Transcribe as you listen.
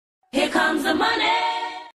tons of money.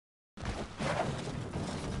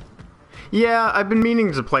 Yeah, I've been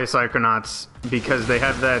meaning to play Psychonauts because they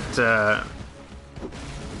have that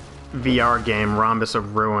VR game, Rhombus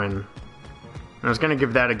of Ruin. And I was gonna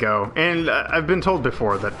give that a go. And I've been told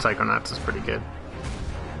before that Psychonauts is pretty good.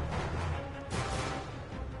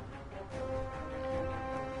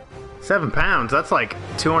 £7, that's like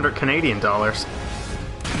 200 Canadian dollars.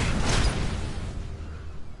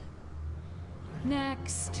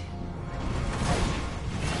 Next.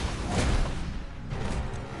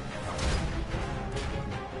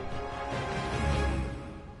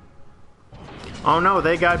 Oh no,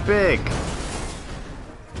 they got big.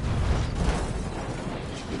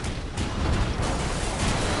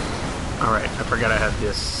 Alright, I forgot I had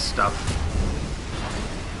this stuff.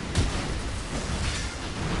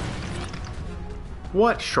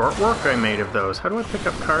 What short work I made of those. How do I pick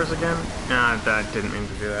up cars again? Nah, I didn't mean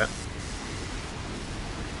to do that.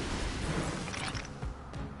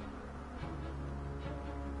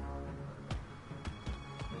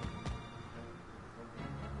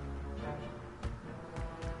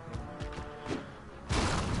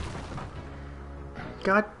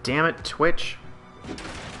 God damn it, Twitch.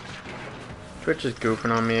 Twitch is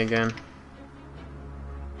goofing on me again.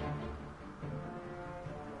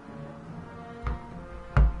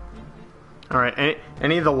 Alright,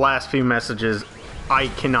 any of the last few messages I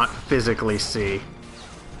cannot physically see.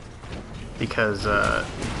 Because, I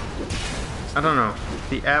don't know.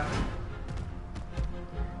 The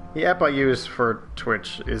app I use for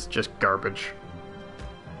Twitch is just garbage.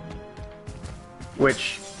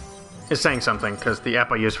 Which is saying something, because the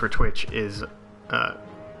app I use for Twitch is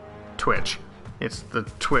Twitch. It's the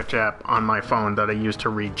Twitch app on my phone that I use to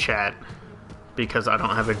read chat, because I don't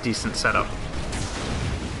have a decent setup.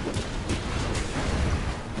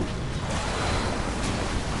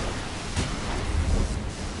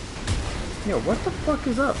 Yo, what the fuck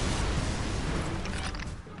is up?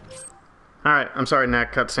 Alright, I'm sorry,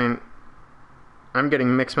 Knack, cutscene. I'm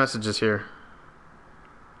getting mixed messages here.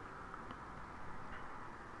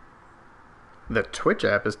 The Twitch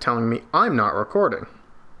app is telling me I'm not recording.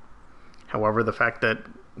 However, the fact that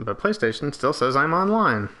the PlayStation still says I'm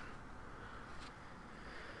online.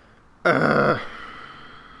 Oh.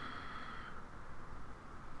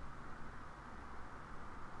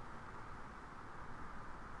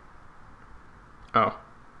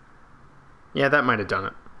 Yeah, that might have done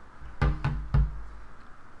it.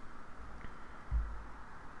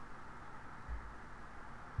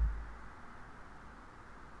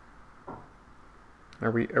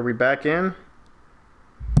 Are we back in?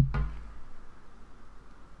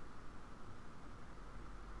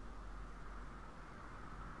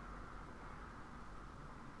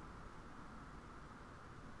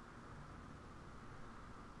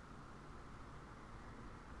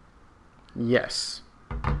 Yes.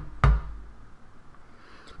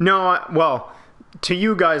 No, well, to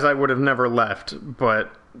you guys I would have never left,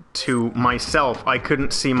 but to myself I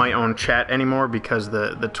couldn't see my own chat anymore because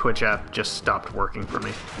the Twitch app just stopped working for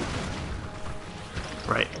me.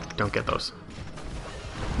 Right, don't get those.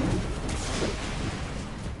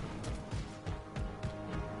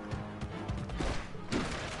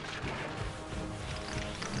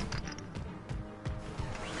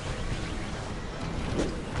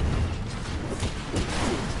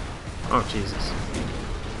 Oh, Jesus.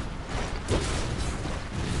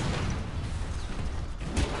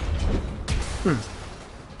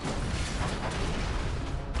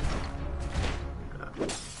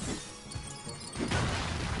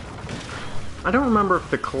 I don't remember if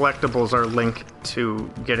the collectibles are linked to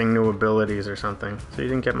getting new abilities or something. So you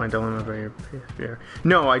didn't get my dilemma by your PSVR.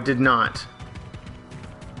 No, I did not.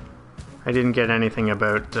 I didn't get anything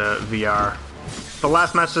about VR. The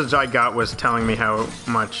last message I got was telling me how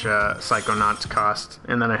much Psychonauts cost,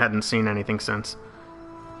 and then I hadn't seen anything since.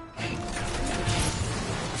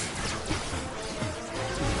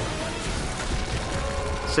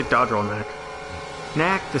 Sick dodge roll, Knack.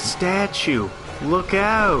 Knack, the statue! Look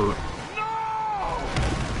out!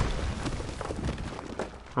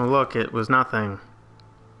 Oh look, it was nothing.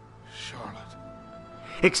 Charlotte.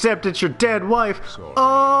 Except it's your dead wife! Sorry.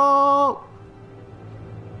 Oh!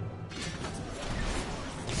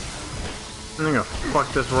 I'm gonna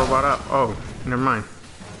fuck this robot up. Oh, never mind.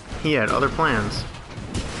 He had other plans.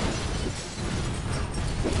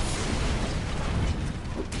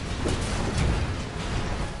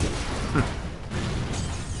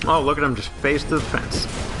 Oh, look at him just face to the fence.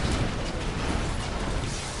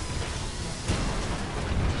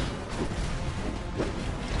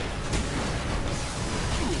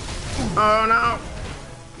 Oh no!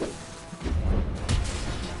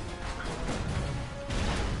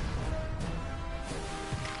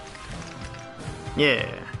 Yeah,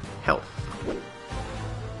 health.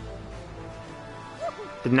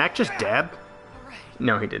 Did Knack just dab?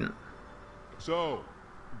 No, he didn't. So,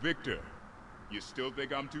 Victor, you still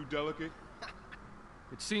think I'm too delicate?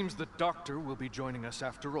 It seems the doctor will be joining us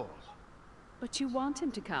after all. But you want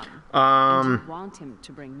him to come. And you want him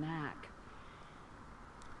to bring Knack.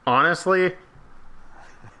 Honestly,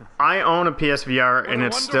 I own a PSVR and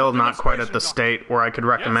it's still not quite at the state where I could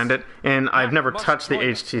recommend it. And I've never touched the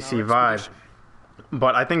HTC Vive.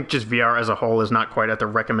 But I think just VR as a whole is not quite at the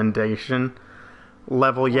recommendation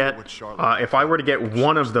level yet. If I were to get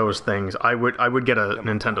one of those things, I would get a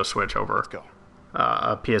Nintendo Switch over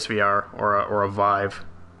a PSVR or a Vive.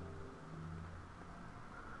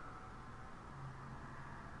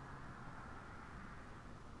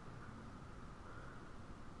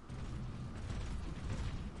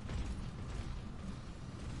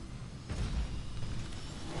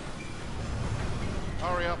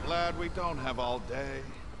 Hurry up, lad. We don't have all day.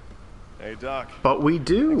 Hey, Doc. But we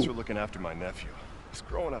do. Thanks for looking after my nephew. He's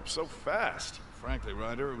growing up so fast. Frankly,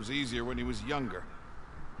 Ryder, it was easier when he was younger.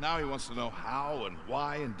 Now he wants to know how and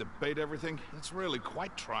why and debate everything. It's really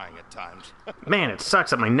quite trying at times. Man, it sucks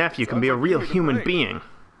that my nephew can be a real human being.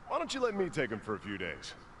 Why don't you let me take him for a few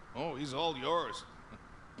days? Oh, he's all yours.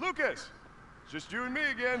 Lucas! It's just you and me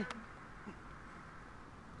again.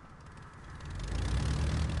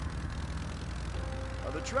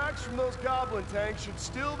 Now, the tracks from those goblin tanks should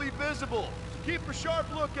still be visible. So keep a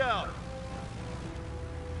sharp lookout.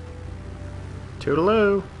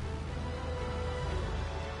 Toodaloo.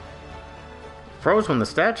 Froze when the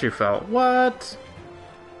statue fell. What?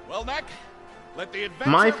 Well, Knack, let the adventure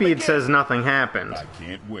My feed begin. says nothing happened. I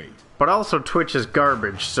can't wait. But also Twitch is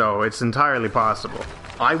garbage, so it's entirely possible.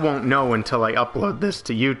 I won't know until I upload this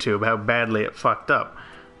to YouTube how badly it fucked up.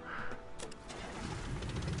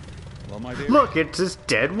 Well, my dear, Look, it's his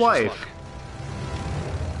dead wife.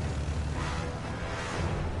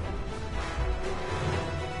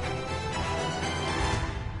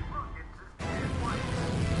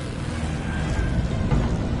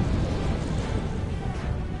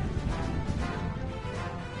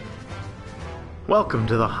 Welcome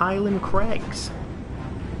to the Highland Crags.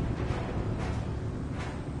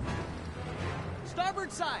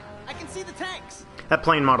 Starboard side! I can see the tanks! That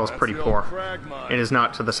plane model's That's pretty the poor. old crag mine. It is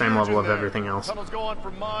not to the same Huge level in of there. everything else. Tunnels go on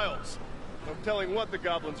for miles. No telling what the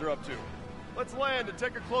goblins are up to. Let's land and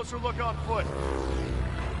take a closer look on foot.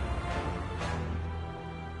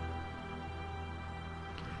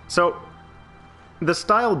 So, the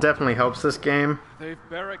style definitely helps this game, They've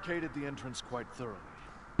barricaded the entrance quite thoroughly.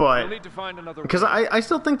 but We'll need to find another because way. I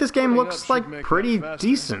still think this game Putting up looks should like make pretty that faster.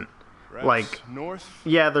 decent. Perhaps Like, north.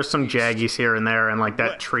 yeah, there's some jaggies here and there, and like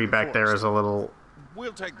that West, tree the back there forest. is a little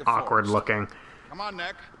we'll take the awkward forest. looking. Come on,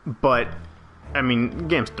 Knack. But, I mean, the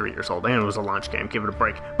game's 3 years old, and it was a launch game, give it a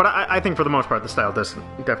break. But I think for the most part, the style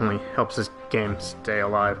definitely helps this game stay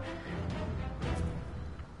alive.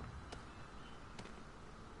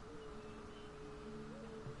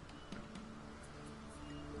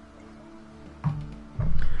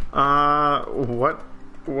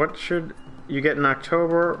 What should you get in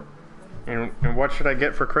October? And what should I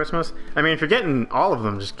get for Christmas? I mean, if you're getting all of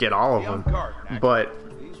them, just get all of Be on them. guard, Knack. But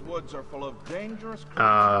These woods are full of dangerous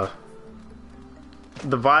creatures.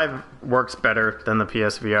 the Vive works better than the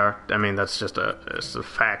PSVR. I mean, that's just it's a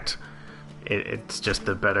fact. It's just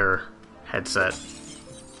the better headset.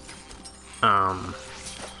 All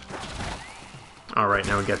right,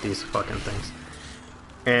 now we get these fucking things.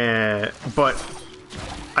 But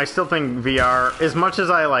I still think VR, as much as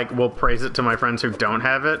I will praise it to my friends who don't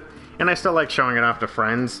have it, and I still like showing it off to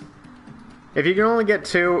friends. If you can only get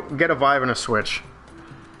two, get a Vive and a Switch.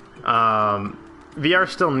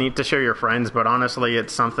 VR's still neat to show your friends, but honestly,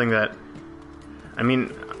 it's something that, I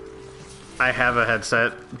mean, I have a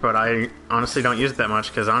headset, but I honestly don't use it that much,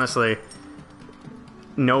 because honestly,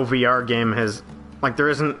 no VR game has, there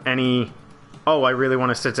isn't any, oh, I really want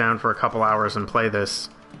to sit down for a couple hours and play this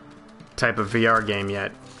type of VR game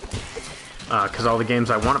yet. Because all the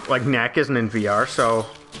games I want to, Knack isn't in VR, so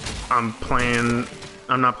I'm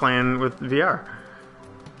not playing with VR.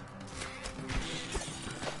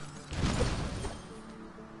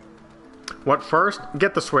 What first?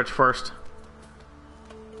 Get the Switch first.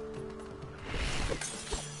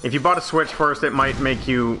 If you bought a Switch first, it might make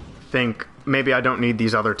you think, maybe I don't need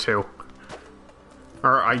these other two.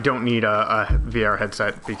 Or I don't need a VR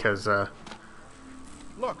headset, because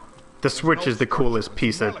Look, the Switch is the coolest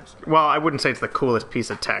piece of... Well, I wouldn't say it's the coolest piece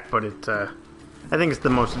of tech, but I think it's the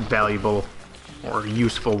most valuable or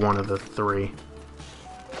useful one of the three.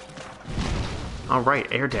 Oh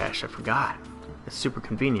right, Air Dash, I forgot. It's super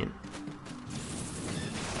convenient.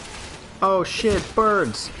 Oh shit,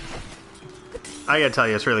 birds! I gotta tell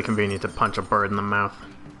you, it's really convenient to punch a bird in the mouth.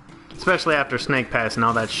 Especially after Snake Pass and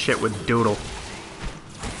all that shit with Doodle.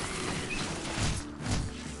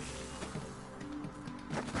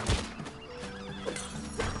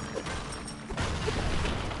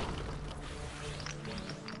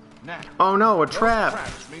 Knack, Oh no, a those trap!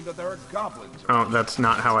 traps mean that there are goblins. Oh, that's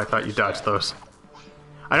not how I thought you dodged those.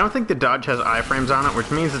 I don't think the dodge has iframes on it,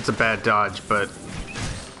 which means it's a bad dodge, but...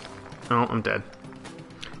 Oh, I'm dead.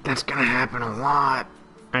 That's gonna happen a lot.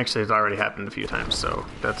 Actually, it's already happened a few times, so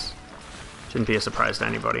that's... shouldn't be a surprise to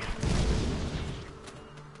anybody.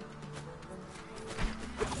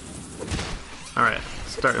 Alright,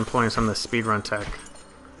 start employing some of the speedrun tech.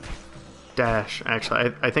 Dash.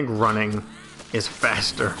 Actually, I think running is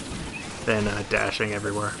faster than dashing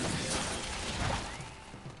everywhere.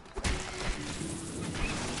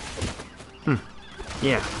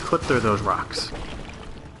 Yeah, clip through those rocks.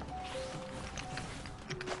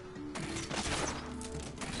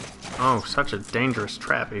 Oh, such a dangerous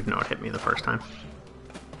trap, even though it hit me the first time.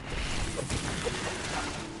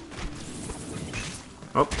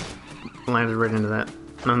 Oh, landed right into that.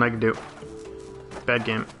 Nothing I can do. Bad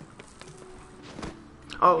game.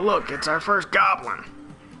 Oh, look, it's our first goblin.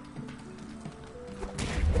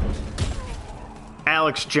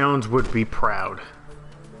 Alex Jones would be proud.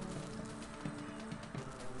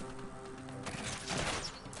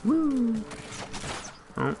 Woo!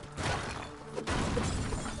 Oh.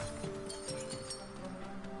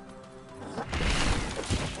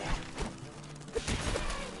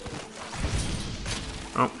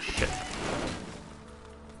 Oh, shit.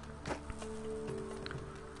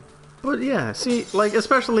 But yeah, see, like,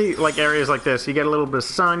 especially, like, areas like this, you get a little bit of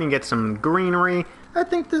sun, you get some greenery. I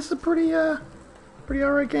think this is a pretty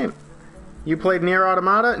alright game. You played Nier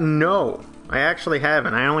Automata? No, I actually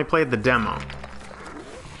haven't. I only played the demo.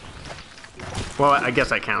 Well, I guess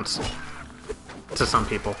that counts. To some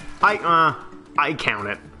people. I count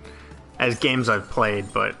it as games I've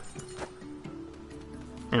played, but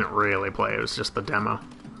I didn't really play, it was just the demo.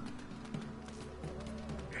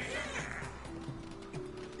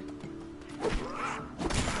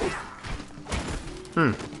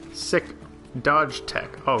 Sick dodge tech.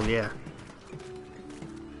 Oh, yeah.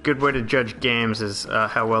 Good way to judge games is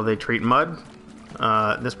how well they treat mud.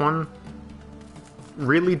 This one,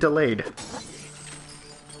 really delayed.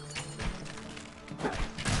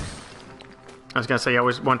 I was gonna say, you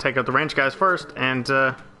always want to take out the range guys first, and,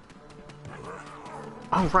 oh,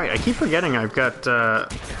 right, I keep forgetting I've got,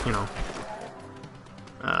 you know,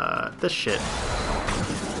 this shit.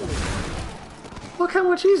 Look how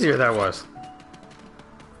much easier that was.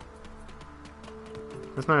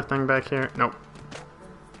 There's another thing back here. Nope.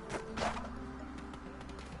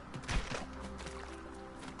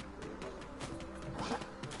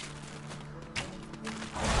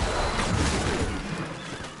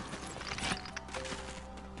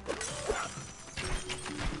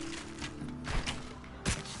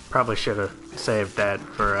 Probably should have saved that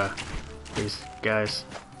for these guys.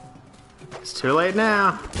 It's too late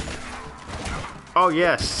now. Oh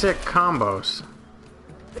yeah, sick combos.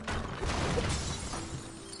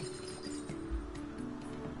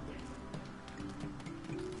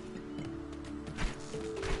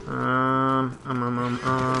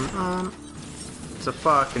 It's a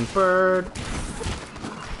fucking bird.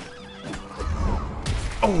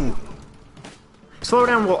 Oh!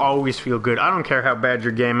 Slowdown will always feel good. I don't care how bad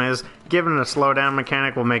your game is. Giving it a slowdown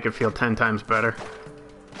mechanic will make it feel 10 times better.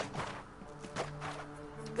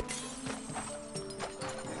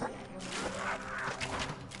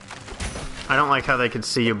 I don't like how they could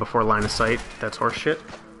see you before line of sight. That's horseshit.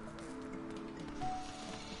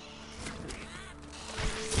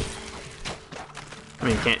 I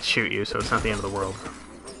mean, it can't shoot you, so it's not the end of the world.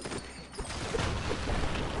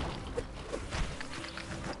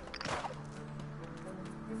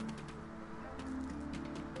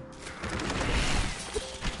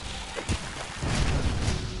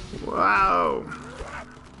 Wow.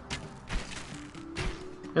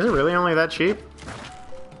 Is it really only that cheap?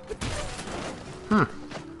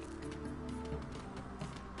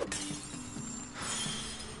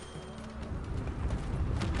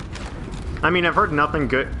 I mean, I've heard nothing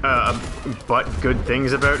good, but good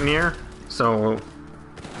things about Nier, so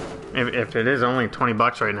if it is only 20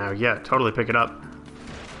 bucks right now, yeah, totally pick it up.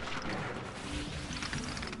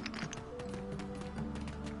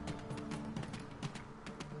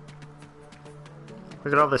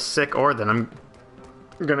 Look at all this sick ore that I'm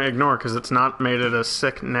gonna ignore because it's not made it a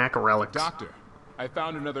sick Knack relic. Doctor, I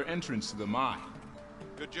found another entrance to the mine.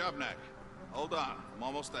 Good job, Knack. Hold on, I'm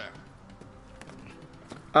almost there.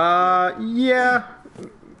 Yeah.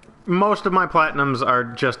 most of my platinums are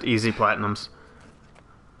just easy platinums.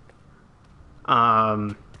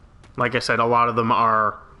 Like I said, a lot of them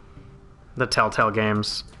are the Telltale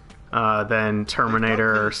games. Then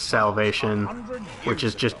Terminator, Salvation, which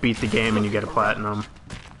is just beat the game and you get a platinum.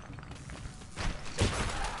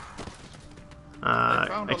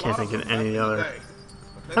 I can't think of any other.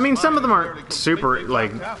 I mean, some of them aren't super,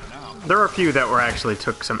 like, there are a few that were actually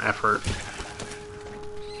took some effort.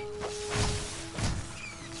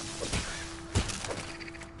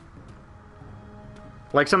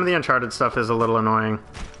 Like, some of the Uncharted stuff is a little annoying.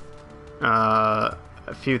 A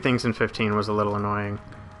few things in 15 was a little annoying.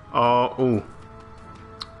 Oh,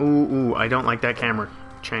 ooh, I don't like that camera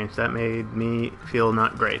change. That made me feel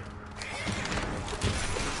not great.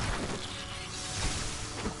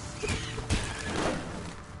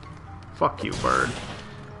 Fuck you, bird.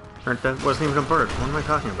 Or, that wasn't even a bird. What am I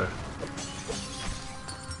talking about?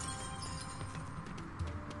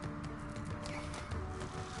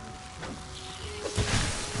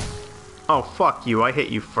 Oh, fuck you. I hit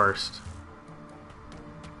you first.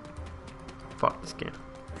 Fuck this game.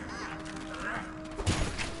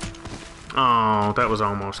 Oh, that was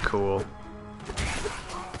almost cool.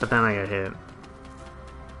 But then I got hit.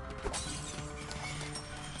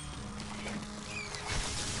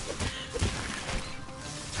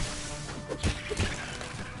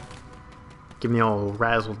 Give me a old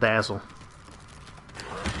razzle dazzle.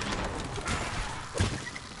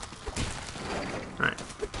 Alright,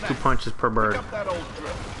 2 punches per bird. Pick up that old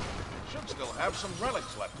drill. Should still have some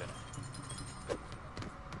relics left in it.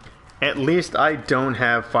 At least I don't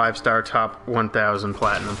have 5-star top 1000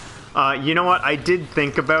 platinum. You know what? I did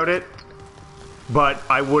think about it, but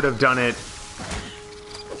I would have done it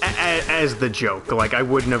as the joke. Like, I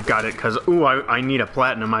wouldn't have got it because, ooh, I need a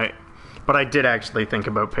platinum. But I did actually think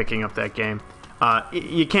about picking up that game.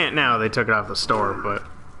 You can't now. They took it off the store, but...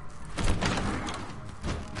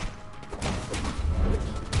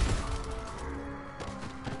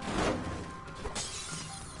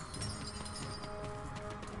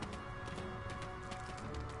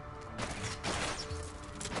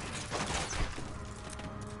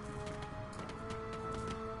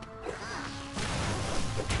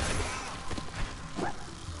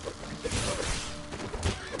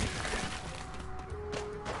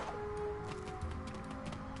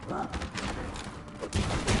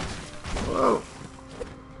 Whoa.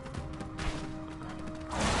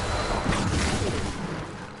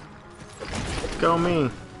 Go me.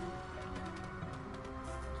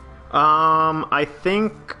 I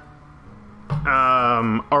think,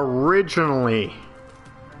 originally,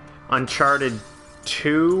 Uncharted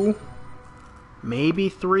 2, maybe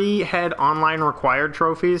 3 had online required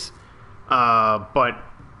trophies, but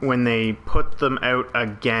when they put them out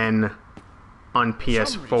again on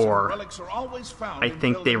PS4, I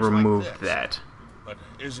think they removed that. But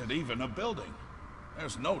is it even a building?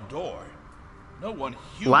 There's no door. No one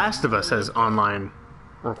human. Last of Us has online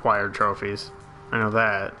required trophies. I know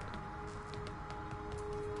that.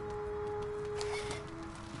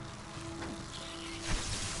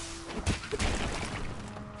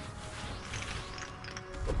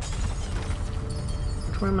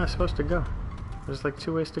 Which way am I supposed to go? There's like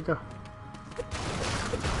 2 ways to go.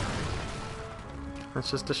 That's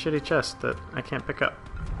just a shitty chest that I can't pick up.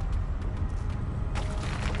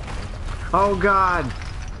 Oh god!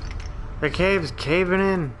 The cave's caving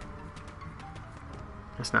in!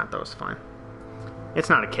 It's not, though, it's fine. It's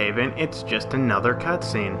not a cave-in, it's just another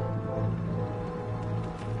cutscene.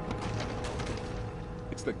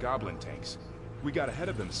 It's the goblin tanks. We got ahead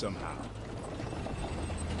of them somehow.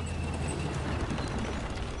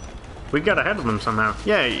 We got ahead of them somehow.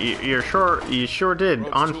 Yeah, you sure did.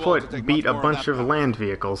 On foot, beat a bunch of land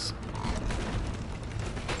vehicles.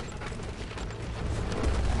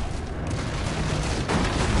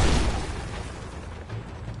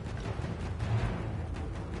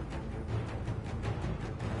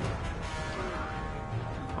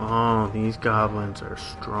 Oh, these goblins are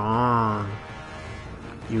strong.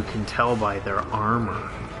 You can tell by their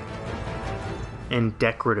armor and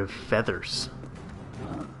decorative feathers.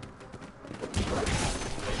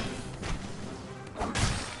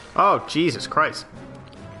 Oh, Jesus Christ.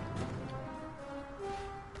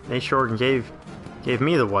 They sure gave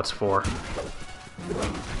me the what's for.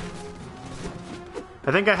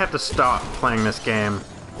 I think I have to stop playing this game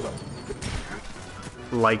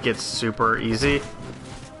like it's super easy,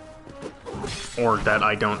 or that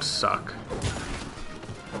I don't suck.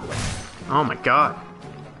 Oh my god.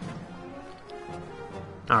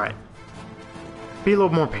 Alright. Be a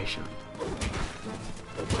little more patient.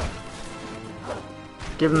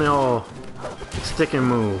 Give him the old stick and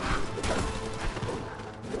move.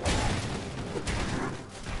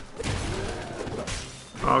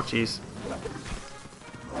 Oh, jeez.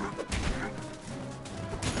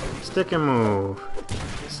 Stick and move.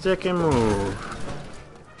 Stick and move.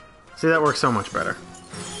 See, that works so much better.